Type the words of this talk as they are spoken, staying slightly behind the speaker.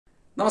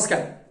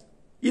നമസ്കാരം.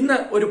 ഇന്ന്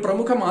ഒരു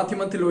പ്രമുഖ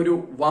മാധ്യമത്തിൽ ഒരു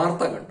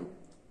വാർത്ത കണ്ടു.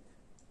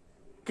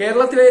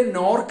 കേരളത്തിലെ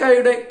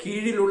നോർക്കയുടെ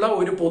കീഴിലുള്ള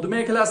ഒരു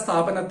പൊതുമേഖലാ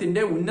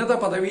സ്ഥാപനത്തിന്റെ ഉന്നത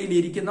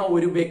പദവിയിലിരിക്കുന്ന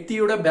ഒരു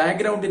വ്യക്തിയുടെ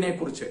ബാക്ക്ഗ്രൗണ്ടിനെ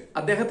കുറിച്ച്,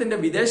 അദ്ദേഹത്തിന്റെ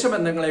വിദേശ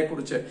ബന്ധങ്ങളെ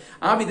കുറിച്ച്,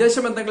 ആ വിദേശ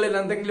ബന്ധങ്ങളിൽ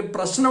എന്തെങ്കിലും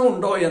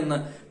പ്രശ്നമുണ്ടോ എന്ന്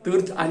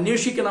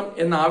അന്വേഷിക്കണം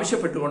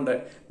എന്നാവശ്യപ്പെട്ടുകൊണ്ട്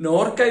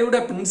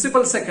നോർക്കയുടെ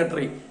പ്രിൻസിപ്പൽ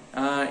സെക്രട്ടറി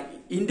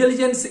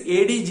ഇന്റലിജൻസ്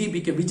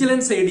ADGPക്ക്,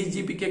 വിജിലൻസ്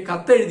ADGPക്ക്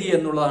കത്തെഴുതി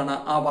എന്നുള്ളതാണ്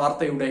ആ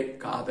വാർത്തയുടെ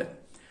കാതൽ.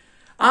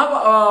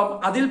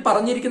 അതിൽ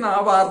പറഞ്ഞിരിക്കുന്ന ആ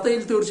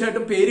വാർത്തയിൽ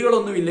തീർച്ചയായിട്ടും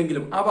പേരുകളൊന്നും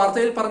ഇല്ലെങ്കിലും ആ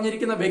വാർത്തയിൽ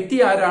പറഞ്ഞിരിക്കുന്ന വ്യക്തി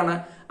ആരാണ്,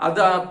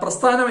 അത്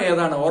പ്രസ്ഥാനം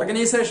ഏതാണ്,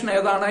 ഓർഗനൈസേഷൻ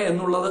ഏതാണ്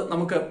എന്നുള്ളത്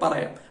നമുക്ക്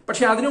പറയാം.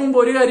 പക്ഷെ അതിനു മുമ്പ്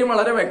ഒരു കാര്യം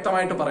വളരെ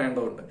വ്യക്തമായിട്ട്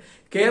പറയേണ്ടതുണ്ട്.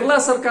 കേരള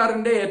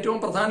സർക്കാരിന്റെ ഏറ്റവും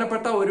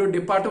പ്രധാനപ്പെട്ട ഒരു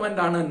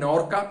ഡിപ്പാർട്ട്മെന്റ് ആണ്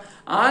നോർക്ക.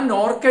 ആ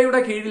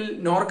നോർക്കയുടെ കീഴിൽ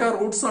നോർക്ക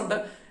റൂട്ട്സ് ഉണ്ട്.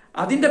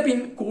 അതിന്റെ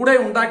കൂടെ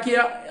ഉണ്ടാക്കിയ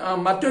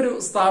മറ്റൊരു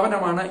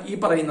സ്ഥാപനമാണ് ഈ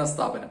പറയുന്ന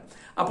സ്ഥാപനം.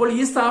 അപ്പോൾ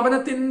ഈ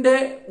സ്ഥാപനത്തിന്റെ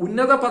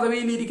ഉന്നത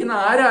പദവിയിലിരിക്കുന്ന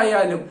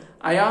ആരായാലും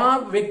ആ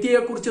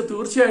വ്യക്തിയെക്കുറിച്ച്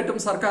തീർച്ചയായിട്ടും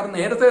സർക്കാർ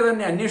നേരത്തെ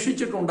തന്നെ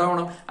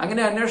അന്വേഷിച്ചിട്ടുണ്ടാവണം.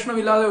 അങ്ങനെ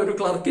അന്വേഷണമില്ലാതെ ഒരു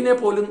ക്ലർക്കിനെ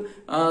പോലും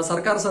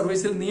സർക്കാർ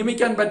സർവീസിൽ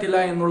നിയമിക്കാൻ പറ്റില്ല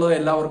എന്നുള്ളത്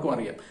എല്ലാവർക്കും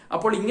അറിയാം.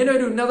 അപ്പോൾ ഇങ്ങനെ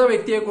ഒരു ഉന്നത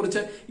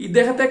വ്യക്തിയെക്കുറിച്ച്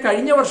ഇദ്ദേഹത്തെ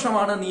കഴിഞ്ഞ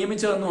വർഷമാണ്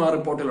നിയമിച്ചതെന്നും ആ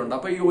റിപ്പോർട്ടിലുണ്ട്.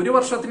 അപ്പൊ ഈ ഒരു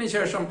വർഷത്തിന്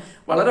ശേഷം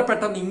വളരെ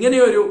പെട്ടെന്ന്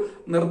ഇങ്ങനെയൊരു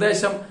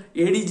നിർദ്ദേശം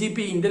ADGP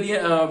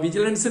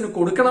വിജിലൻസിന്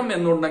കൊടുക്കണം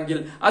എന്നുണ്ടെങ്കിൽ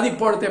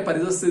അതിപ്പോഴത്തെ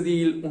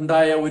പരിസ്ഥിതിയിൽ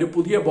ഉണ്ടായ ഒരു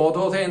പുതിയ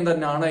ബോധോദയം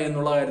തന്നെയാണ്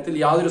എന്നുള്ള കാര്യത്തിൽ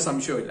യാതൊരു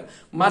സംശയവുമില്ല.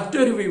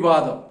 മറ്റൊരു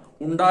വിവാദം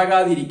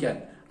ഉണ്ടാകാതിരിക്കാൻ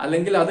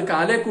അല്ലെങ്കിൽ അത്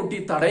കാലേക്കൂട്ടി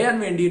തടയാൻ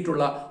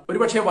വേണ്ടിയിട്ടുള്ള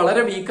ഒരുപക്ഷെ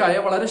വളരെ വീക്കായ,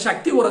 വളരെ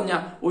ശക്തി കുറഞ്ഞ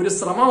ഒരു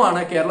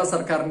ശ്രമമാണ് കേരള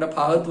സർക്കാരിന്റെ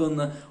ഭാഗത്തു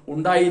നിന്ന്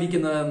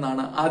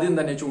ഉണ്ടായിരിക്കുന്നതെന്നാണ് ആദ്യം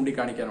തന്നെ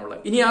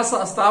ചൂണ്ടിക്കാണിക്കാനുള്ളത്. ഇനി ആ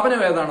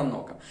സ്ഥാപനം ഏതാണെന്ന്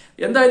നോക്കാം.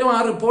 എന്തായാലും ആ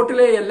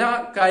റിപ്പോർട്ടിലെ എല്ലാ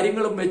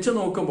കാര്യങ്ങളും വെച്ച്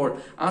നോക്കുമ്പോൾ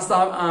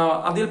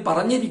അതിൽ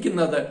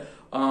പറഞ്ഞിരിക്കുന്നത്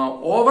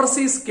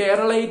overseas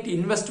Keralite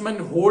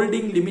investment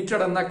holding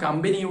limited എന്ന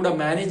കമ്പനിയുടെ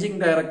മാനേജിംഗ്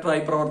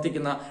ഡയറക്ടറായി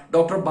പ്രവർത്തിക്കുന്ന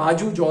ഡോക്ടർ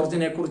ബാജു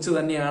ജോർജിനെ കുറിച്ച്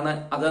തന്നെയാണ്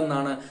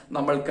അതെന്നാണ്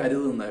നമ്മൾ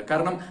കരുതുന്നത്.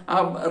 കാരണം ആ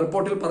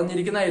റിപ്പോർട്ടിൽ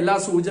പറഞ്ഞിരിക്കുന്ന എല്ലാ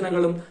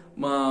സൂചനകളും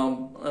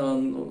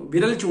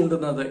വിരൽ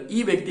ചൂണ്ടുന്നത്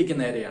ഈ വ്യക്തിക്ക്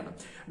നേരെയാണ്.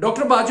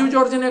 ഡോക്ടർ ബാജു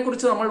ജോർജിനെ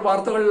കുറിച്ച് നമ്മൾ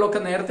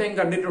വാർത്തകളിലൊക്കെ നേരത്തെയും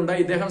കണ്ടിട്ടുണ്ട്.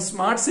 ഇദ്ദേഹം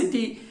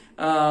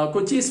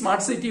കൊച്ചി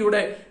സ്മാർട്ട് സിറ്റിയുടെ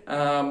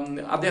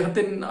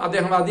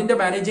അദ്ദേഹം അതിന്റെ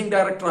മാനേജിംഗ്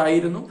ഡയറക്ടർ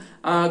ആയിരുന്നു.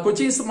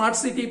 കൊച്ചി സ്മാർട്ട്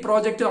സിറ്റി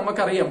പ്രോജക്ട്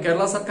നമുക്കറിയാം,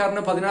 കേരള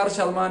സർക്കാരിന്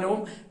 16%,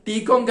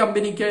 ടീകോം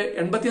കമ്പനിക്ക്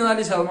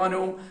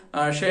 84%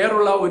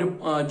 ഷെയറുള്ള ഒരു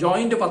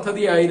ജോയിന്റ്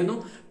പദ്ധതിയായിരുന്നു.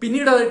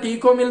 പിന്നീട് അത്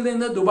ടീകോമിൽ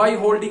നിന്ന് ദുബായ്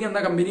ഹോൾഡിംഗ് എന്ന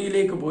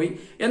കമ്പനിയിലേക്ക് പോയി.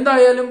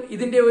 എന്തായാലും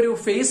ഇതിന്റെ ഒരു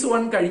ഫേസ്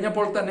 1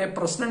 കഴിഞ്ഞപ്പോൾ തന്നെ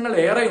പ്രശ്നങ്ങൾ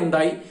ഏറെ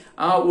ഉണ്ടായി.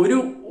 ഒരു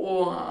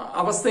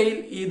അവസ്ഥയിൽ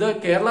ഇത്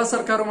കേരള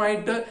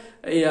സർക്കാരുമായിട്ട്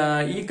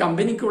ഈ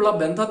കമ്പനിക്കുള്ള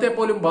ബന്ധത്തെ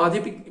പോലും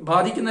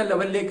ബാധിക്കുന്ന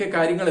ലെവലിലേക്ക്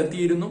കാര്യങ്ങൾ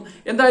എത്തിയിരുന്നു.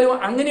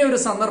 എന്തായാലും അങ്ങനെ ഒരു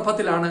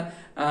സന്ദർഭത്തിലാണ്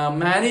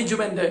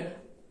മാനേജ്മെന്റ്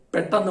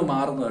പെട്ടെന്ന്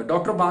മാറുന്നത്.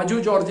 ഡോക്ടർ ബാജു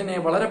ജോർജിനെ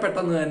വളരെ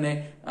പെട്ടെന്ന് തന്നെ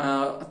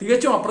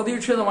തികച്ചും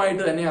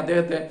അപ്രതീക്ഷിതമായിട്ട് തന്നെ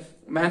അദ്ദേഹത്തെ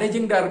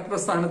മാനേജിംഗ് ഡയറക്ടർ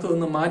സ്ഥാനത്ത്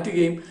നിന്ന്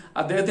മാറ്റുകയും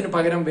അദ്ദേഹത്തിന്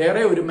പകരം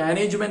വേറെ ഒരു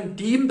മാനേജ്മെന്റ്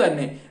ടീം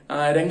തന്നെ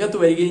രംഗത്ത്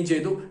വരികയും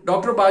ചെയ്തു.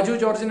 ഡോക്ടർ ബാജു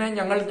ജോർജിനെ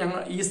ഞങ്ങൾ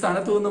ഈ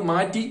സ്ഥാനത്ത് നിന്ന്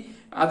മാറ്റി,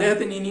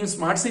 അദ്ദേഹത്തിന് ഇനിയും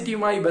സ്മാർട്ട്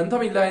സിറ്റിയുമായി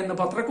ബന്ധമില്ല എന്ന്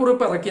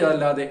പത്രക്കുറിപ്പ്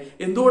ഇറക്കിയതല്ലാതെ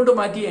എന്തുകൊണ്ട്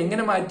മാറ്റി,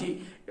 എങ്ങനെ മാറ്റി,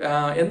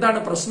 എന്താണ്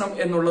പ്രശ്നം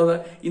എന്നുള്ളത്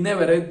ഇന്നേ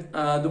വരെ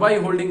ദുബായ്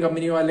ഹോൾഡിംഗ്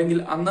കമ്പനിയോ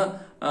അല്ലെങ്കിൽ അന്ന്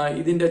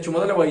ഇതിന്റെ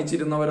ചുമതല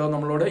വഹിച്ചിരുന്നവരോ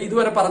നമ്മളോട്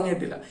ഇതുവരെ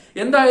പറഞ്ഞിട്ടില്ല.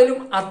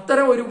 എന്തായാലും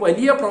അത്തരം ഒരു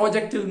വലിയ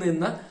പ്രോജക്റ്റിൽ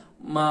നിന്ന്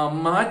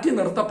മാറ്റി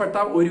നിർത്തപ്പെട്ട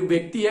ഒരു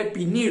വ്യക്തിയെ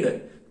പിന്നീട്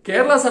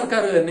കേരള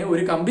സർക്കാർ തന്നെ,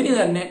 ഒരു കമ്പനി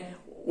തന്നെ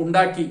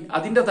ഉണ്ടാക്കി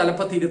അതിന്റെ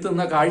തലപ്പത്ത്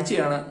ഇരുത്തുന്ന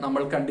കാഴ്ചയാണ്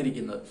നമ്മൾ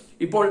കണ്ടിരിക്കുന്നത്.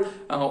 ഇപ്പോൾ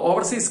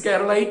overseas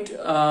Keralite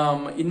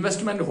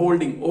investment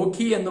holding,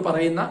 Ockhi എന്ന്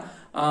പറയുന്ന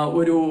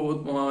ഒരു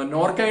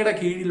നോർക്കയുടെ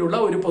കീഴിലുള്ള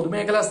ഒരു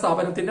പൊതുമേഖലാ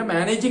സ്ഥാപനത്തിന്റെ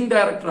മാനേജിംഗ്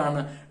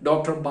ഡയറക്ടറാണ്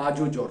ഡോക്ടർ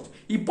ബാജു ജോർജ്.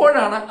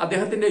 ഇപ്പോഴാണ്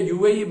അദ്ദേഹത്തിന്റെ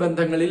UAE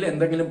ബന്ധങ്ങളിൽ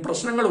എന്തെങ്കിലും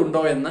പ്രശ്നങ്ങൾ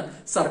ഉണ്ടോ എന്ന്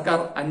സർക്കാർ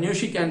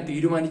അന്വേഷിക്കാൻ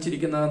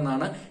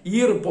തീരുമാനിച്ചിരിക്കുന്നതെന്നാണ് ഈ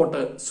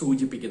റിപ്പോർട്ട്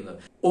സൂചിപ്പിക്കുന്നത്.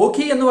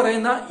 ഓഖി എന്ന്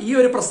പറയുന്ന ഈ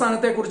ഒരു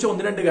പ്രസ്ഥാനത്തെ കുറിച്ച്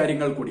 1-2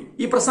 കാര്യങ്ങൾ കൂടി.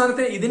 ഈ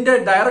പ്രസ്ഥാനത്തെ ഇതിന്റെ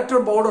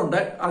ഡയറക്ടർ ബോർഡ്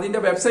ഉണ്ട്.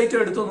 അതിന്റെ വെബ്സൈറ്റ്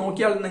എടുത്ത്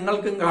നോക്കിയാൽ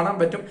നിങ്ങൾക്കും കാണാൻ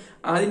പറ്റും.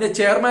 അതിന്റെ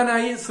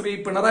ചെയർമാനായി ശ്രീ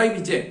പിണറായി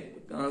വിജയൻ,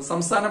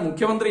 സംസ്ഥാന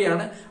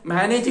മുഖ്യമന്ത്രിയാണ്.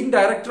 മാനേജിംഗ്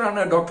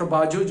ഡയറക്ടറാണ് ഡോക്ടർ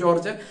ബാജു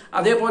ജോർജ്.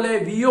 അതേപോലെ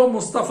VO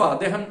മുസ്തഫ,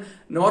 അദ്ദേഹം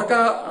നോർക്ക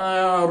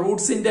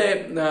റൂട്ട്സിന്റെ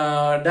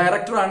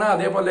ഡയറക്ടറാണ്.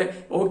 അതേപോലെ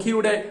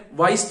ഓഖിയുടെ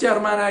വൈസ്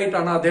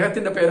ചെയർമാനായിട്ടാണ്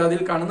അദ്ദേഹത്തിന്റെ പേര്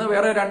അതിൽ കാണുന്നത്.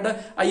 വേറെ 2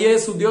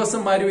 IAS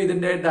ഉദ്യോഗസ്ഥന്മാരും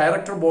ഇതിന്റെ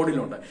ഡയറക്ടർ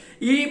ബോർഡിലുണ്ട്.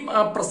 ഈ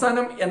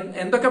പ്രസ്ഥാനം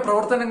എന്തൊക്കെ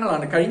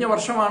പ്രവർത്തനങ്ങളാണ്, കഴിഞ്ഞ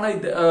വർഷമാണ്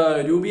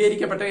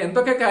രൂപീകരിക്കപ്പെട്ട,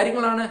 എന്തൊക്കെ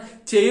കാര്യങ്ങളാണ്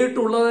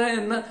ചെയ്തിട്ടുള്ളത്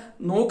എന്ന്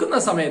നോക്കുന്ന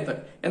സമയത്ത്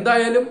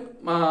എന്തായാലും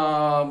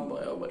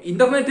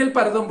ഇന്റർനെറ്റിൽ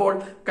പരതുമ്പോൾ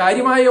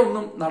കാര്യമായ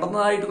ഒന്നും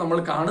നടന്നതായിട്ട് നമ്മൾ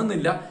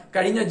കാണുന്നില്ല.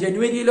 കഴിഞ്ഞ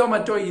ജനുവരിയിലോ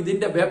മറ്റോ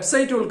ഇതിന്റെ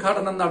വെബ്സൈറ്റ്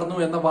ഉദ്ഘാടനം നടന്നു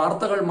എന്ന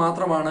വാർത്തകൾ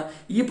മാത്രമാണ്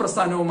ഈ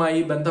പ്രസ്ഥാനവുമായി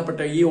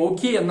ബന്ധപ്പെട്ട്, ഈ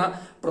ഓഖി എന്ന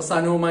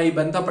പ്രസ്ഥാനവുമായി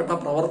ബന്ധപ്പെട്ട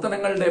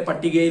പ്രവർത്തനങ്ങളുടെ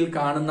പട്ടികയിൽ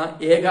കാണുന്ന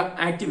ഏക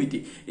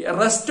ആക്ടിവിറ്റി.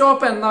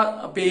 റെസ്റ്റോപ്പ് എന്ന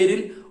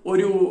പേരിൽ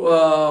ഒരു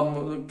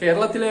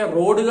കേരളത്തിലെ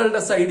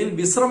റോഡുകളുടെ സൈഡിൽ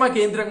വിശ്രമ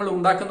കേന്ദ്രങ്ങൾ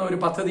ഉണ്ടാക്കുന്ന ഒരു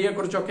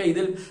പദ്ധതിയെക്കുറിച്ചൊക്കെ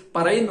ഇതിൽ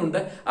പറയുന്നുണ്ട്.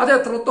 അത്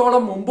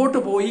എത്രത്തോളം മുമ്പോട്ട്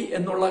പോയി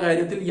എന്നുള്ള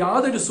കാര്യത്തിൽ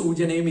യാതൊരു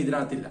സൂചനയും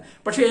ഇതിനകത്തില്ല.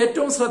 പക്ഷെ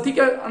ഏറ്റവും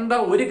ശ്രദ്ധിക്കേണ്ട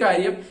ഒരു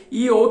കാര്യം,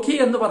 ഈ ഓഖി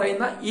എന്ന്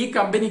പറയുന്ന ഈ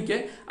കമ്പനിക്ക്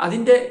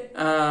അതിന്റെ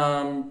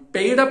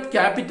പെയ്ഡ് അപ്പ്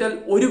ക്യാപിറ്റൽ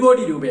 1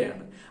 കോടി രൂപയാണ്.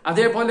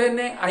 അതേപോലെ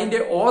തന്നെ അതിന്റെ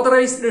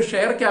ഓതറൈസ്ഡ്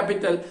ഷെയർ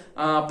ക്യാപിറ്റൽ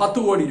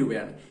 10 കോടി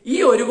രൂപയാണ്. ഈ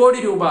 1 കോടി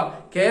രൂപ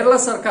കേരള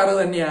സർക്കാർ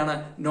തന്നെയാണ്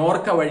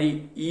നോർക്ക വഴി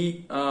ഈ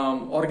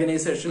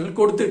ഓർഗനൈസേഷനിൽ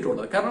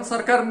കൊടുത്തിട്ടുള്ളത്. കാരണം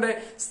സർക്കാരിന്റെ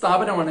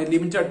സ്ഥാപനമാണ്,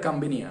 ലിമിറ്റഡ്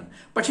കമ്പനിയാണ്.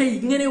 പക്ഷെ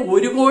ഇങ്ങനെ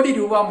 1 കോടി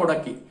രൂപ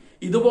മുടക്കി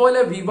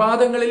ഇതുപോലെ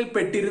വിവാദങ്ങളിൽ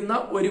പെട്ടിരുന്ന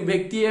ഒരു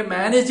വ്യക്തിയെ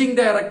മാനേജിംഗ്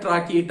ഡയറക്ടർ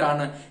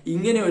ആക്കിയിട്ടാണ്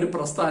ഇങ്ങനെ ഒരു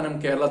പ്രസ്ഥാനം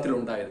കേരളത്തിൽ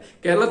ഉണ്ടായത്.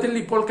 കേരളത്തിൽ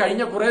ഇപ്പോൾ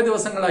കഴിഞ്ഞ കുറെ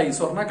ദിവസങ്ങളായി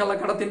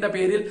സ്വർണ്ണക്കള്ളക്കടത്തിന്റെ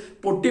പേരിൽ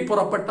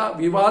പൊട്ടിപ്പുറപ്പെട്ട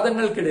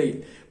വിവാദങ്ങൾക്കിടയിൽ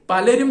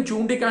പലരും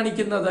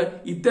ചൂണ്ടിക്കാണിക്കുന്നത്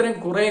ഇത്തരം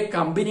കുറെ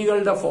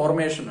കമ്പനികളുടെ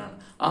ഫോർമേഷനാണ്.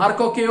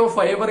 ആർക്കൊക്കെയോ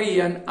ഫേവർ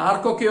ചെയ്യാൻ,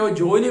 ആർക്കൊക്കെയോ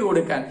ജോലി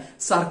കൊടുക്കാൻ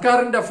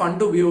സർക്കാരിന്റെ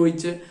ഫണ്ട്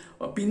ഉപയോഗിച്ച്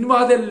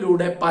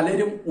പിൻവാതിലിലൂടെ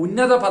പലരും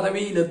ഉന്നത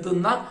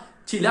പദവിയിലെത്തുന്ന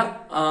ചില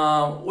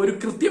ഒരു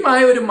കൃത്യമായ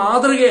ഒരു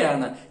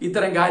മാതൃകയാണ്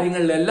ഇത്തരം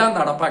കാര്യങ്ങളിലെല്ലാം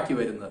നടപ്പാക്കി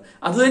വരുന്നത്.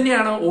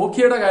 അതുതന്നെയാണ്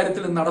ഓഖിയുടെ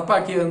കാര്യത്തിൽ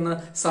നടപ്പാക്കിയതെന്ന്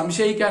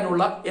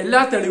സംശയിക്കാനുള്ള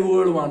എല്ലാ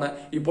തെളിവുകളുമാണ്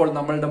ഇപ്പോൾ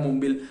നമ്മളുടെ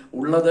മുമ്പിൽ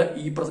ഉള്ളത്.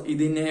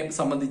 ഇതിനെ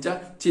സംബന്ധിച്ച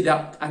ചില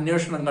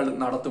അന്വേഷണങ്ങൾ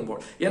നടത്തുമ്പോൾ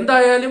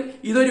എന്തായാലും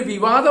ഇതൊരു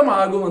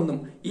വിവാദമാകുമെന്നും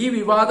ഈ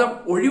വിവാദം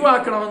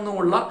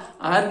ഒഴിവാക്കണമെന്നുമുള്ള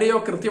ആരുടെയോ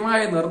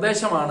കൃത്യമായ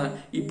നിർദ്ദേശമാണ്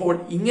ഇപ്പോൾ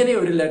ഇങ്ങനെ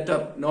ഒരു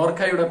ലെറ്റർ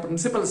നോർക്കയുടെ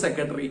പ്രിൻസിപ്പൽ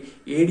സെക്രട്ടറി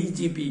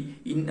ADGP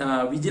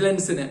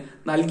വിജിലൻസിന്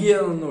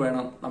നൽകിയതെന്ന് വേണം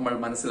നമ്മൾ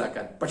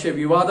മനസ്സിലാക്കാൻ. പക്ഷെ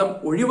വിവാദം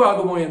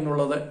ഒഴിവാകുമോ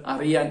എന്നുള്ളത്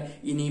അറിയാൻ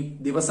ഇനി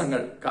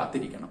ദിവസങ്ങൾ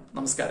കാത്തിരിക്കണം.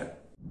 നമസ്കാരം.